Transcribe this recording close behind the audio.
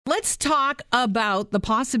Let's talk about the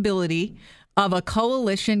possibility of a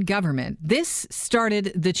coalition government. This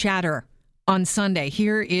started the chatter on Sunday.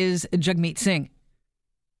 Here is Jagmeet Singh.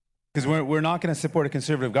 Because we're not going to support a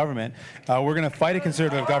conservative government. We're going to fight a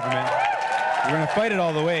conservative government. We're going to fight it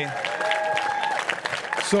all the way.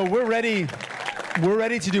 So we're ready. We're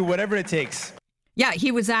ready to do whatever it takes. Yeah,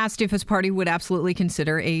 he was asked if his party would absolutely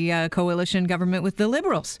consider a coalition government with the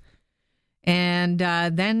Liberals. And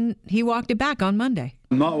then he walked it back on Monday.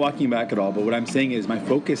 I'm not walking back at all, but what I'm saying is my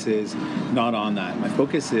focus is not on that. My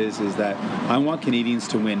focus is that I want Canadians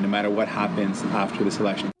to win no matter what happens after this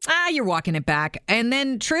election. You're walking it back. And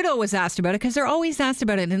then Trudeau was asked about it because they're always asked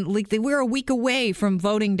about it. And we're a week away from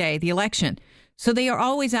voting day, the election. So they are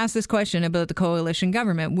always asked this question about the coalition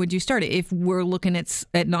government. Would you start it if we're looking at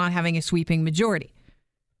not having a sweeping majority?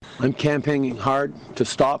 I'm campaigning hard to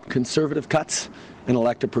stop conservative cuts and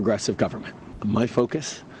elect a progressive government. My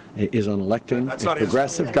focus is on electing a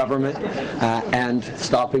progressive government and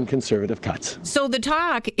stopping conservative cuts. So the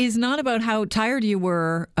talk is not about how tired you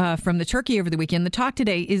were from the turkey over the weekend. The talk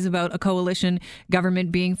today is about a coalition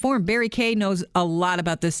government being formed. Barry Kay knows a lot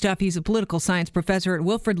about this stuff. He's a political science professor at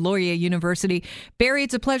Wilfrid Laurier University. Barry,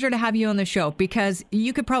 it's a pleasure to have you on the show because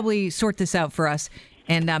you could probably sort this out for us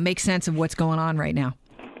and make sense of what's going on right now.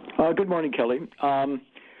 Good morning, Kelly.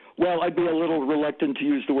 Well, I'd be a little reluctant to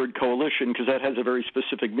use the word coalition because that has a very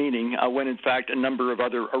specific meaning when, in fact, a number of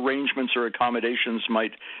other arrangements or accommodations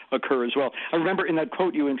might occur as well. I remember in that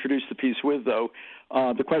quote you introduced the piece with, though,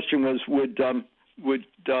 the question was, would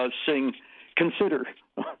Singh consider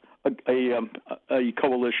a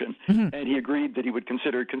coalition? Mm-hmm. And he agreed that he would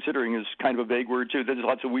consider. Considering is kind of a vague word, too. There's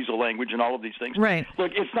lots of weasel language in all of these things. Right.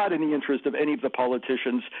 Look, it's not in the interest of any of the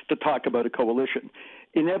politicians to talk about a coalition.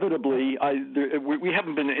 Inevitably, we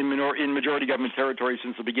haven't been in majority government territory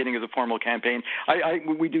since the beginning of the formal campaign.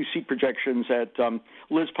 We do seat projections at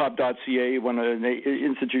lizpop.ca, an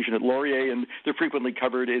institution at Laurier, and they're frequently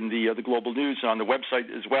covered in the Global News on the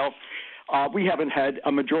website as well. We haven't had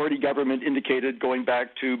a majority government indicated going back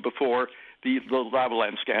to before the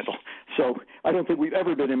Lavalin scandal. So I don't think we've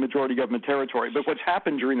ever been in majority government territory. But what's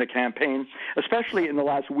happened during the campaign, especially in the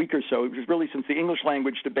last week or so, it was really since the English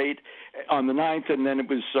language debate on the 9th, and then it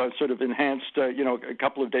was sort of enhanced, a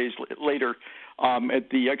couple of days later on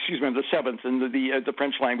the 7th, and the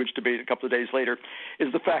French language debate a couple of days later,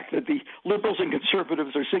 is the fact that the Liberals and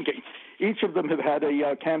Conservatives are sinking. Each of them have had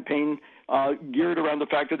a campaign geared around the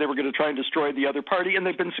fact that they were going to try and destroy the other party, and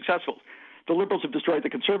they've been successful. The Liberals have destroyed the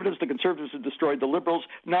Conservatives have destroyed the Liberals.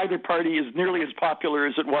 Neither party is nearly as popular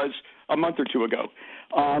as it was a month or two ago.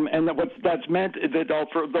 And what that's meant is that though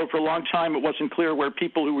for a long time it wasn't clear where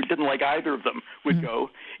people who didn't like either of them would go.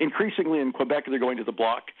 Increasingly in Quebec they're going to the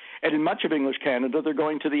Bloc. And in much of English Canada they're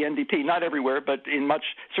going to the NDP. Not everywhere, but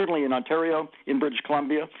certainly in Ontario, in British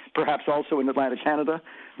Columbia, perhaps also in Atlantic Canada.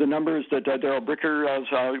 The numbers that Darrell Bricker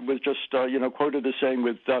was just quoted as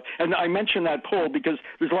saying and I mention that poll because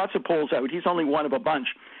there's lots of polls out. He's only one of a bunch,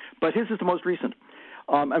 but his is the most recent.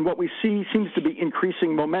 And what we see seems to be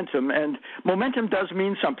increasing momentum, and momentum does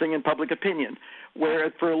mean something in public opinion,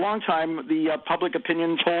 where for a long time the public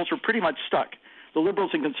opinion polls were pretty much stuck. The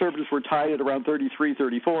Liberals and Conservatives were tied at around 33,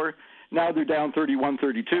 34. Now they're down 31,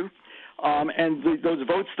 32. And those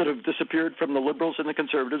votes that have disappeared from the Liberals and the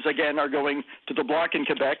Conservatives, again, are going to the Bloc in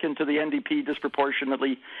Quebec and to the NDP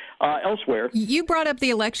disproportionately elsewhere. You brought up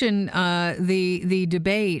the election, the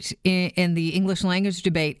debate in the English language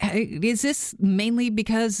debate. Is this mainly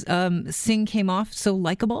because Singh came off so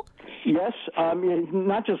likable? Yes,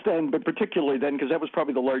 not just then, but particularly then, because that was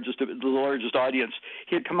probably the largest audience.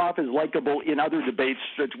 He had come off as likable in other debates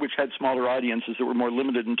which had smaller audiences that were more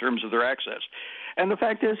limited in terms of their access. And the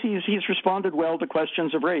fact is, he's responded well to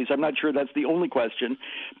questions of race. I'm not sure that's the only question,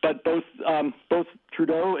 but both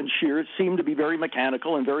Trudeau and Scheer seem to be very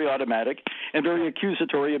mechanical and very automatic and very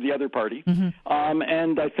accusatory of the other party. Mm-hmm.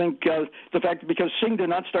 And I think the fact, because Singh did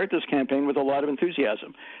not start this campaign with a lot of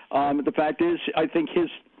enthusiasm, the fact is, I think his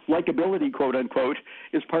likability, quote unquote,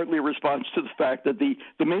 is partly a response to the fact that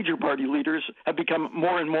the major party leaders have become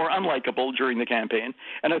more and more unlikable during the campaign.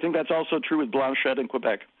 And I think that's also true with Blanchet in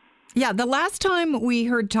Quebec. Yeah, the last time we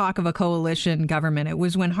heard talk of a coalition government, it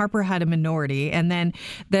was when Harper had a minority, and then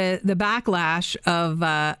the backlash of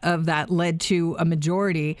that led to a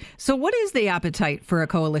majority. So what is the appetite for a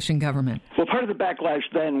coalition government? Well, part of the backlash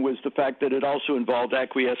then was the fact that it also involved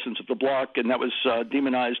acquiescence of the Bloc, and that was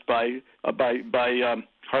demonized by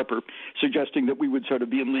Harper, suggesting that we would sort of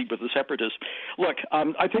be in league with the separatists. Look,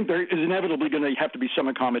 I think there is inevitably going to have to be some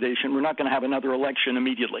accommodation. We're not going to have another election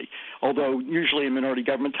immediately, although usually in minority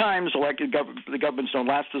government times, the governments don't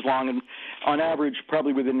last as long, and on average,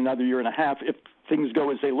 probably within another year and a half, if things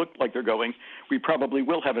go as they look like they're going, we probably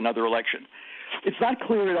will have another election. It's not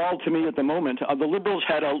clear at all to me at the moment. The Liberals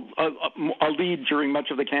had a lead during much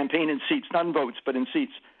of the campaign in seats, not in votes, but in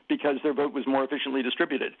seats, because their vote was more efficiently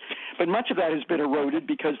distributed. But much of that has been eroded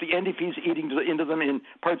because the NDP is eating into them in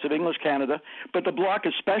parts of English Canada, but the Bloc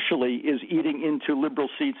especially is eating into Liberal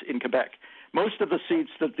seats in Quebec. Most of the seats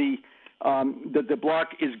that the Bloc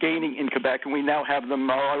is gaining in Quebec, and we now have them,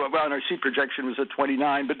 our seat projection was at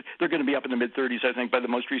 29, but they're going to be up in the mid-30s, I think, by the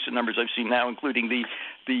most recent numbers I've seen now, including the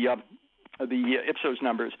Ipsos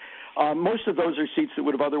numbers. Most of those are seats that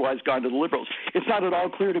would have otherwise gone to the Liberals. It's not at all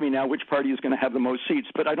clear to me now which party is going to have the most seats,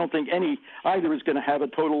 but I don't think either is going to have a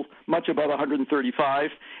total much above 135,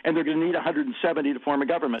 and they're going to need 170 to form a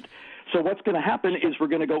government. So what's going to happen is we're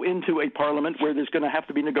going to go into a parliament where there's going to have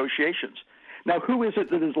to be negotiations. Now, who is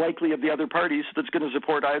it that is likely of the other parties that's going to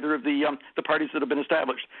support either of the parties that have been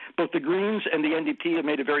established? Both the Greens and the NDP have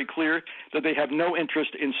made it very clear that they have no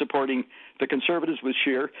interest in supporting the Conservatives with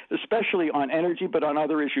Scheer, especially on energy, but on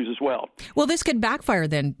other issues as well. Well, this could backfire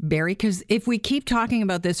then, Barry, because if we keep talking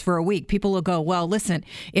about this for a week, people will go, well, listen,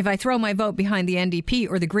 if I throw my vote behind the NDP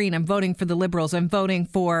or the Green, I'm voting for the Liberals, I'm voting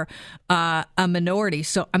for a minority,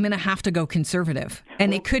 so I'm going to have to go Conservative.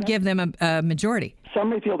 And it could give them a majority. Some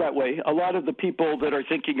may feel that way. A lot of the people that are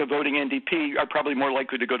thinking of voting NDP are probably more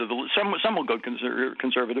likely to go to some will go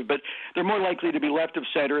Conservative, but they're more likely to be left of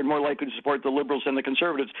center and more likely to support the Liberals and the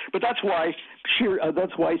Conservatives. But that's why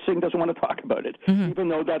Singh doesn't want to talk about it, even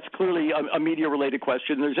though that's clearly a media-related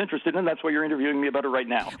question. There's interest in it, and that's why you're interviewing me about it right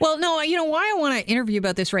now. Well, no, why I want to interview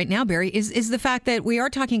about this right now, Barry, is the fact that we are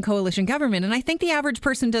talking coalition government, and I think the average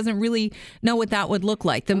person doesn't really know what that would look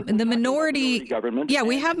like. The minority government. Yeah,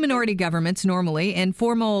 we have minority governments normally, and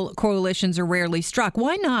formal coalitions are rarely struck.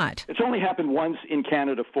 Why not? It's only happened once in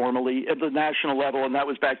Canada formally at the national level, and that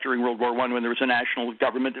was back during World War I when there was a national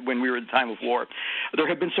government when we were in time of war. There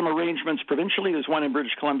have been some arrangements provincially. There's one in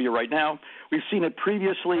British Columbia right now. We've seen it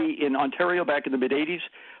previously in Ontario back in the mid-'80s.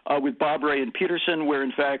 With Bob Rae and Peterson, where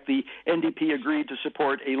in fact the NDP agreed to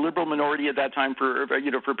support a Liberal minority at that time for a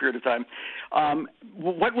period of time.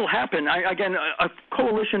 What will happen? A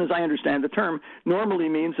coalition, as I understand the term, normally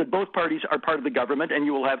means that both parties are part of the government, and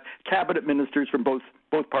you will have cabinet ministers from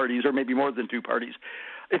both parties, or maybe more than two parties.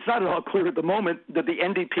 It's not at all clear at the moment that the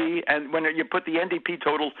NDP, and when you put the NDP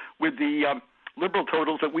total with the Liberal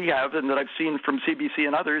totals that we have and that I've seen from CBC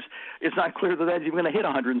and others, it's not clear that that's even going to hit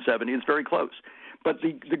 170. It's very close. But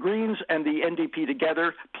the Greens and the NDP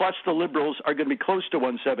together, plus the Liberals, are going to be close to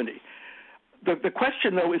 170. The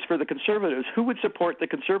question, though, is for the Conservatives. Who would support the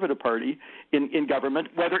Conservative Party in government,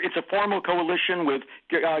 whether it's a formal coalition with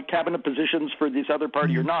cabinet positions for this other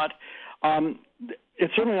party or not?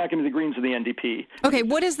 It's certainly not going to be the Greens or the NDP. Okay,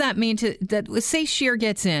 what does that mean say Scheer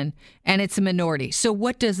gets in and it's a minority? So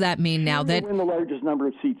what does that mean now? That win the largest number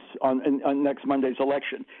of seats on next Monday's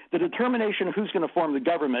election. The determination of who's going to form the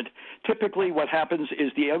government, typically what happens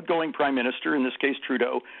is the outgoing Prime Minister, in this case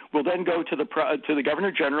Trudeau, will then go to the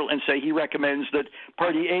Governor General and say he recommends that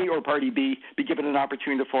Party A or Party B be given an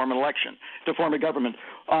opportunity to form a government.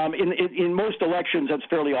 In most elections, that's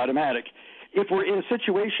fairly automatic. If we're in a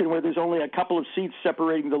situation where there's only a couple of seats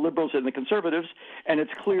separating the Liberals and the Conservatives, and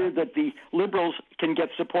it's clear that the Liberals can get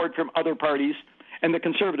support from other parties and the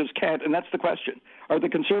Conservatives can't, and that's the question. Are the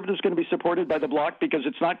Conservatives going to be supported by the Bloc? Because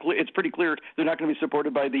it's pretty clear they're not going to be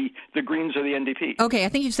supported by the Greens or the NDP. Okay, I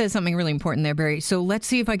think you've said something really important there, Barry. So let's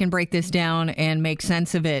see if I can break this down and make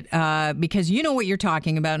sense of it, because you know what you're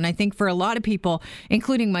talking about, and I think for a lot of people,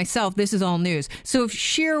 including myself, this is all news. So if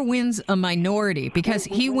Scheer wins a minority, because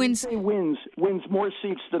he wins more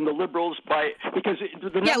seats than the Liberals because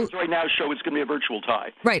the numbers right now show it's going to be a virtual tie.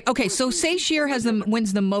 Right. Okay. So say Scheer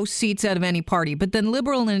wins the most seats out of any party, but then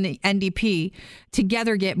Liberal and the NDP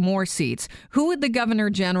together get more seats. Who would the Governor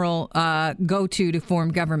General go to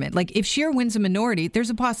form government? Like if Scheer wins a minority, there's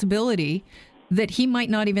a possibility that he might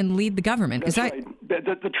not even lead the government. That's right.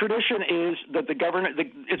 The tradition is that the governor.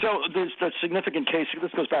 There's a significant case.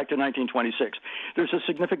 This goes back to 1926. There's a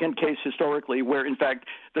significant case historically where, in fact,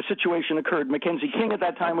 the situation occurred. Mackenzie King at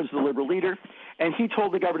that time was the Liberal leader, and he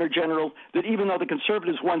told the Governor General that even though the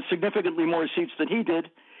Conservatives won significantly more seats than he did,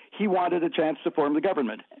 he wanted a chance to form the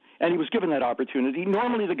government, and he was given that opportunity.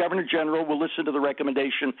 Normally, the Governor General will listen to the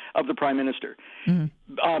recommendation of the Prime Minister.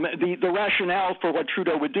 Mm-hmm. The rationale for what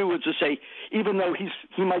Trudeau would do is to say, even though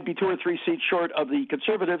he might be 2 or 3 seats short of the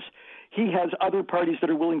Conservatives, he has other parties that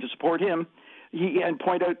are willing to support him. and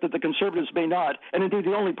point out that the Conservatives may not, and indeed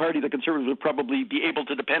the only party the Conservatives would probably be able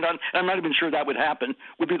to depend on, and I'm not even sure that would happen,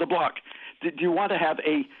 would be the Bloc. Do you want to have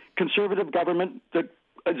a Conservative government that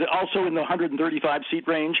is also in the 135-seat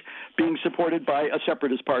range, being supported by a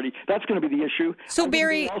separatist party? That's going to be the issue. So,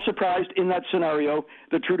 Barry, I'm all surprised in that scenario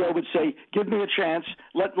that Trudeau would say, "Give me a chance.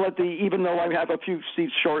 Even though I have a few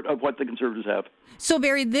seats short of what the Conservatives have." So,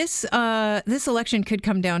 Barry, this election could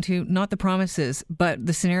come down to not the promises, but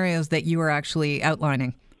the scenarios that you are actually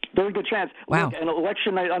outlining. Very good chance. Wow. Look, an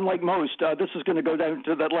election night, unlike most, this is going to go down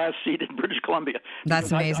to that last seat in British Columbia.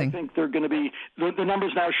 That's amazing. I think they're going to be, the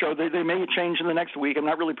numbers now show they may change in the next week. I'm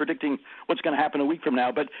not really predicting what's going to happen a week from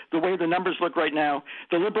now, but the way the numbers look right now,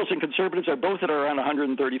 the Liberals and Conservatives are both at around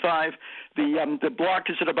 135. The Bloc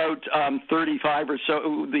is at about 35 or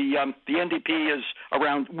so. The NDP is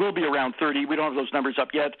will be around 30. We don't have those numbers up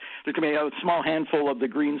yet. There can be a small handful of the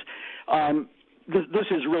Greens. This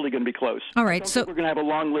is really going to be close. All right, so we're going to have a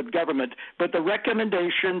long-lived government, but the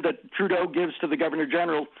recommendation that Trudeau gives to the Governor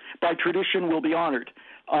General, by tradition, will be honored.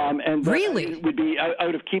 And really, it would be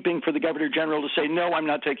out of keeping for the Governor General to say, "No, I'm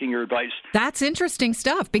not taking your advice." That's interesting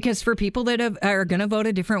stuff, because for people that are going to vote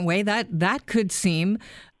a different way, that could seem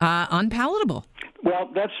unpalatable. Well,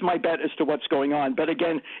 that's my bet as to what's going on. But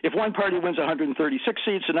again, if one party wins 136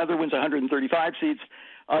 seats, another wins 135 seats,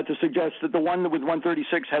 to suggest that the one with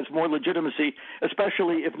 136 has more legitimacy,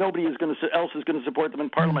 especially if nobody else is going to support them in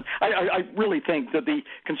Parliament. I really think that the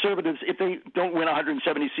Conservatives, if they don't win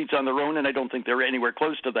 170 seats on their own, and I don't think they're anywhere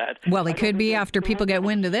close to that. Well, it could be after people get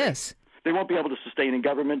wind of this. They won't be able to sustain in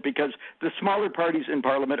government because the smaller parties in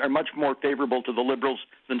Parliament are much more favorable to the Liberals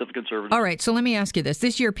than to the Conservatives. All right, so let me ask you this.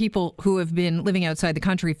 This year, people who have been living outside the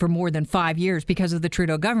country for more than 5 years because of the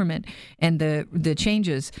Trudeau government and the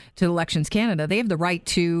changes to Elections Canada, they have the right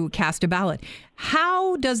to cast a ballot.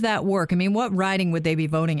 How does that work? I mean, what riding would they be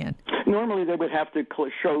voting in? Normally, they would have to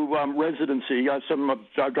show residency, some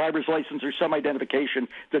driver's license or some identification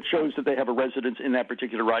that shows that they have a residence in that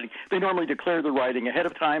particular riding. They normally declare the riding ahead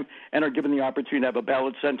of time and are given the opportunity to have a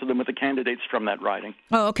ballot sent to them with the candidates from that riding.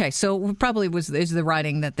 Oh, okay. So probably is the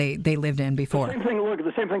riding that they lived in before.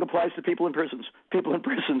 The same thing applies to people in prisons. People in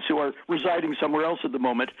prisons who are residing somewhere else at the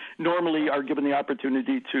moment normally are given the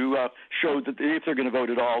opportunity to show that if they're going to vote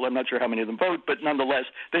at all. I'm not sure how many of them vote, but nonetheless,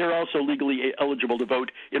 they are also legally eligible to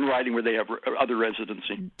vote in riding where they have other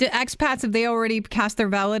residency. Do expats, have they already cast their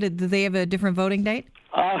ballot? Do they have a different voting date?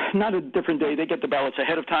 Not a different day. They get the ballots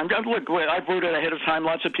ahead of time. Look, I've voted ahead of time.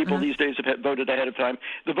 Lots of people these days have voted ahead of time.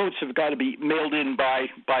 The votes have got to be mailed in by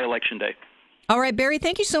Election Day. All right, Barry,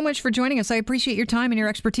 thank you so much for joining us. I appreciate your time and your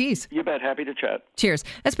expertise. You bet. Happy to chat. Cheers.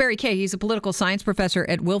 That's Barry Kay. He's a political science professor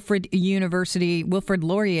at Wilfrid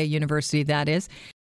Laurier University, that is.